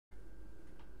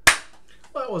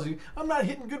That wasn't even, I'm not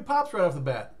hitting good pops right off the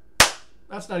bat.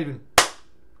 That's not even,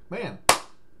 man.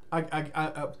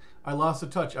 I lost the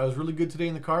touch. I was really good today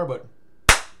in the car, but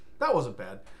that wasn't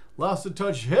bad. Lost the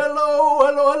touch. Hello,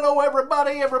 hello, hello,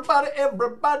 everybody, everybody,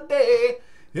 everybody.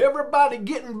 Everybody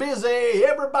getting busy.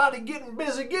 Everybody getting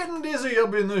busy, getting dizzy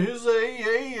up in the hizzy.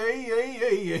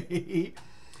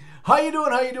 How you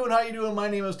doing? How you doing? How you doing? My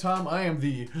name is Tom. I am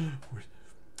the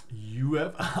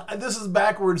UFO. This is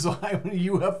backwards, so I'm a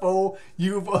UFO.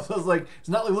 UFO. So it's like, it's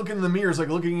not like looking in the mirror. It's like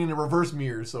looking in a reverse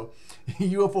mirror. So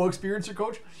UFO Experiencer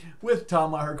Coach with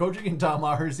Tom Maher Coaching and Tom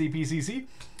Maher CPCC.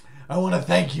 I want to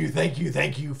thank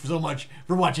you so much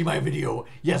for watching my video.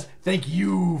 Yes, thank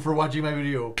you for watching my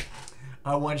video.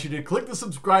 I want you to click the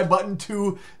subscribe button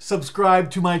to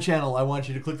subscribe to my channel. I want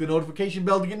you to click the notification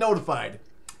bell to get notified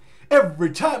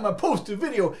every time I post a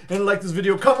video. And like this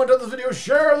video, comment on this video,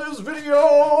 share this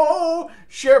video,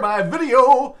 share my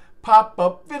video,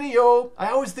 pop-up video. I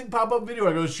always think pop-up video.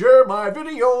 I go, share my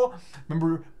video.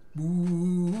 Remember,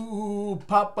 ooh,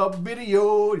 pop-up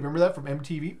video. You remember that from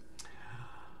MTV?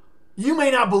 You may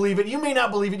not believe it. You may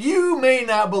not believe it. You may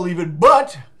not believe it,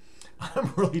 but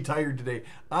I'm really tired today.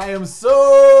 I am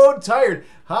so tired.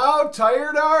 How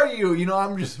tired are you? You know,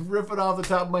 I'm just riffing off the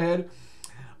top of my head.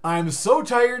 I'm so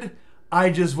tired, I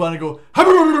just want to go.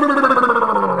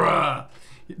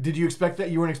 Did you expect that?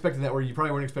 You weren't expecting that, or you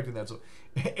probably weren't expecting that. So,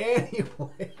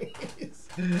 anyways,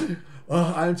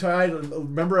 I'm tired.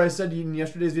 Remember I said in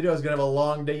yesterday's video I was going to have a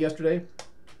long day yesterday?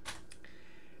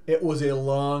 It was a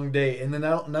long day. And then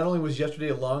not only was yesterday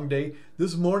a long day,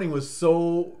 this morning was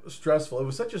so stressful. It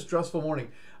was such a stressful morning.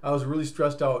 I was really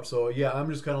stressed out. So, yeah, I'm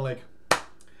just kind of like,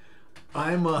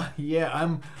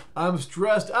 I'm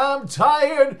stressed. I'm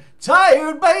tired,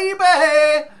 baby.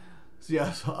 So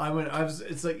yeah, so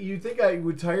it's like, you think I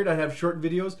would tired, I'd have short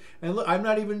videos, and look, I'm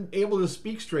not even able to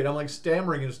speak straight. I'm like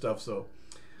stammering and stuff. So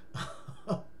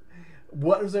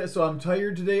what is that? So I'm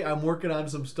tired today. I'm working on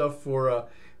some stuff for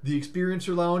the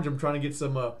Experiencer Lounge. I'm trying to get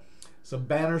some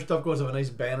banner stuff going. I have a nice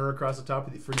banner across the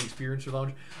top for the Experiencer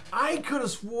Lounge. I could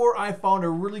have swore I found a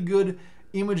really good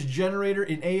image generator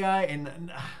in AI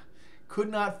and could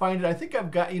not find it. I think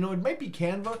I've got, you know, it might be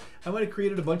Canva. I might have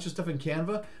created a bunch of stuff in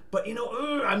Canva, but you know,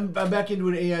 I'm back into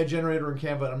an AI generator in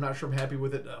Canva, and I'm not sure I'm happy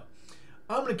with it.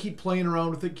 I'm gonna keep playing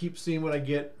around with it, keep seeing what I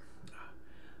get.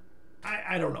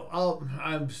 I don't know.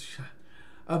 I'm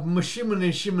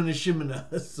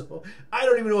shimina. So I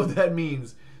don't even know what that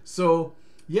means. So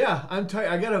yeah, I'm tired.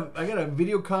 I got a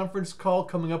video conference call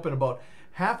coming up in about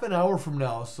half an hour from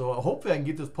now, so hopefully I can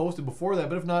get this posted before that,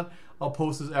 but if not, I'll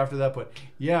post this after that. But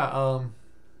yeah,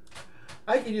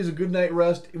 I can use a good night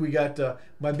rest. We got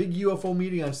my big UFO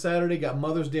meeting on Saturday, got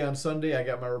Mother's Day on Sunday, I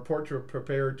got my report to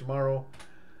prepare tomorrow.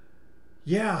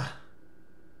 Yeah,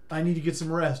 I need to get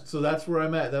some rest, so that's where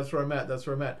I'm at. That's where I'm at.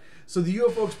 So the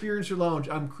UFO Experiencer Lounge,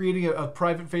 I'm creating a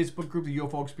private Facebook group, the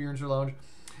UFO Experiencer Lounge.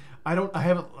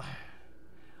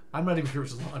 I'm not even sure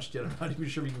if it's launched yet. I'm not even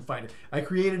sure if you can find it. I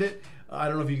created it. I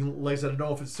don't know if you can, like I said, I don't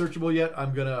know if it's searchable yet.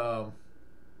 I'm gonna,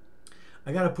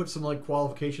 I gotta put some like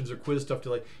qualifications or quiz stuff to,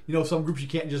 like, you know, some groups you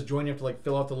can't just join. You have to like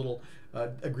fill out the little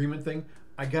agreement thing.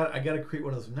 I gotta create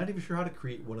one of those. I'm not even sure how to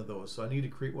create one of those, so I need to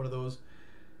create one of those.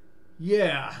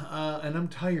 Yeah, and I'm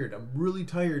tired. I'm really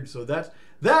tired. So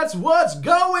that's what's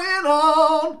going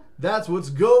on. That's what's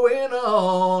going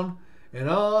on. And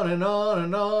on and on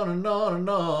and on and on and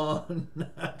on.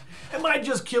 Am I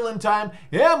just killing time?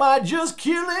 Am I just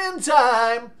killing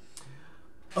time?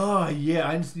 Oh yeah,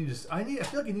 I just need to. I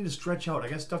feel like I need to stretch out. I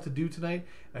got stuff to do tonight.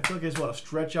 I feel like I just want to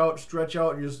stretch out,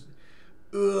 and just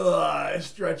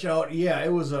stretch out. Yeah,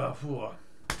 it was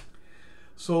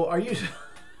So are you?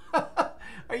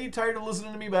 Are you tired of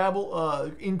listening to me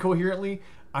babble incoherently?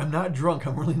 I'm not drunk.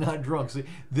 I'm really not drunk. See,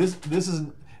 this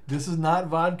is not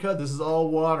vodka. This is all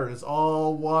water. It's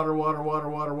all water.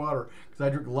 Because I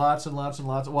drink lots and lots and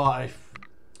lots. Well,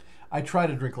 I try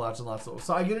to drink lots and lots of.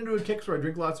 So I get into a kick where I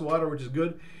drink lots of water, which is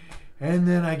good, and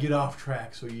then I get off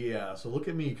track. So yeah. So look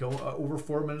at me. Over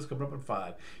 4 minutes. Coming up in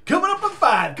 5. Coming up in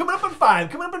 5. Coming up in 5.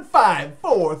 Coming up in 5.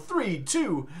 4, 3,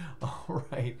 2. All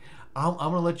right. I'm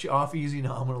gonna let you off easy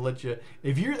now. I'm gonna let you.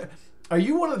 Are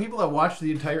you one of the people that watch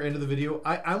the entire end of the video?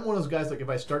 I'm one of those guys, like, if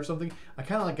I start something, I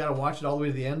kind of like gotta watch it all the way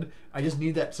to the end. I just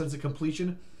need that sense of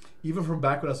completion. Even from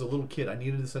back when I was a little kid, I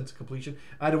needed a sense of completion.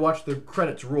 I had to watch the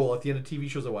credits roll at the end of TV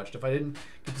shows I watched. If I didn't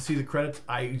get to see the credits,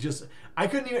 I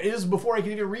couldn't even. It was before I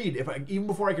could even read. Even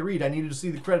before I could read, I needed to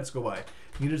see the credits go by. I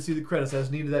needed to see the credits. I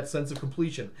just needed that sense of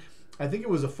completion. I think it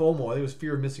was a FOMO. I think it was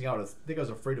fear of missing out. I think I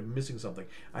was afraid of missing something.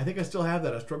 I think I still have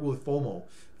that. I struggle with FOMO,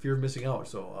 fear of missing out.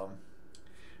 So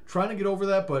trying to get over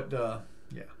that, but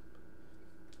yeah.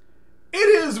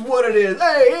 It is what it is.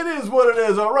 Hey, it is what it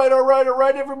is. All right,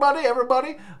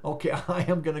 everybody. Okay, I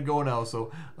am going to go now,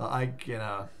 so I can,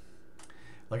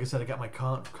 like I said, I got my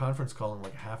conference call in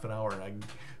like half an hour, and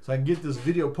so I can get this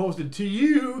video posted to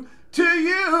you.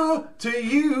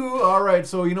 All right,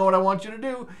 so you know what I want you to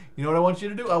do? I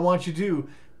want you to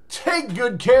take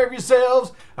good care of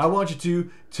yourselves. I want you to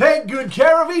take good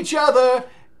care of each other.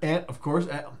 And, of course,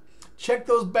 check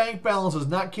those bank balances.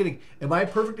 Not kidding. Am I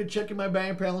perfect at checking my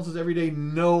bank balances every day?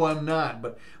 No, I'm not.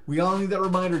 But we all need that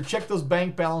reminder. Check those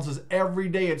bank balances every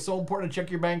day. It's so important to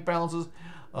check your bank balances.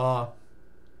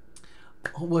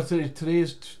 What's today? Today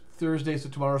is Thursday, so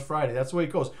tomorrow's Friday. That's the way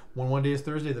it goes. When one day is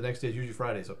Thursday, the next day is usually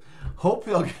Friday. So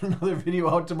hopefully I'll get another video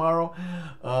out tomorrow.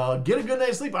 Get a good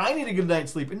night's sleep. I need a good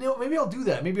night's sleep. And maybe I'll do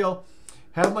that. Maybe I'll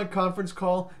have my conference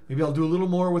call. Maybe I'll do a little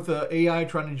more with AI,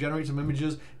 trying to generate some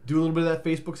images. Do a little bit of that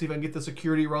Facebook, see if I can get the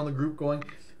security around the group going.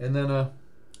 And then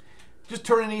just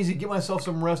turn it easy. Get myself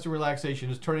some rest and relaxation.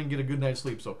 Just turn in and get a good night's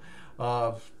sleep. So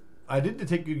I did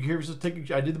take good care of yourself.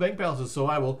 I did the bank balances. So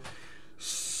I will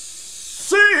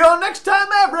see you next time,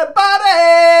 everybody.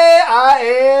 I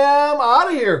am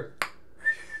out of here.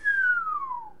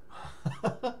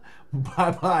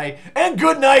 Bye-bye. And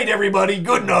good night, everybody.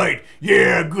 Good night.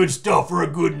 Yeah, good stuff for a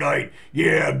good night.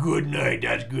 Yeah, good night.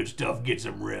 That's good stuff. Get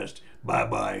some rest.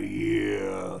 Bye-bye.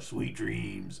 Yeah, sweet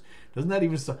dreams. Doesn't that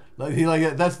even sound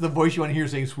like that's the voice you want to hear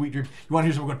saying sweet dreams? You want to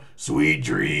hear someone going, sweet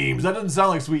dreams. That doesn't sound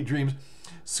like sweet dreams.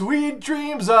 Sweet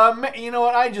dreams. You know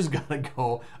what? I just gotta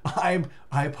go.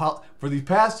 For these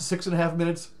past 6.5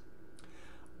 minutes,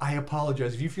 I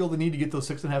apologize. If you feel the need to get those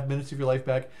 6.5 minutes of your life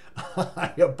back,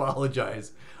 I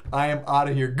apologize. I am out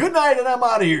of here. Good night, and I'm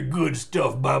out of here. Good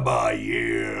stuff. Bye-bye.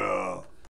 Yeah.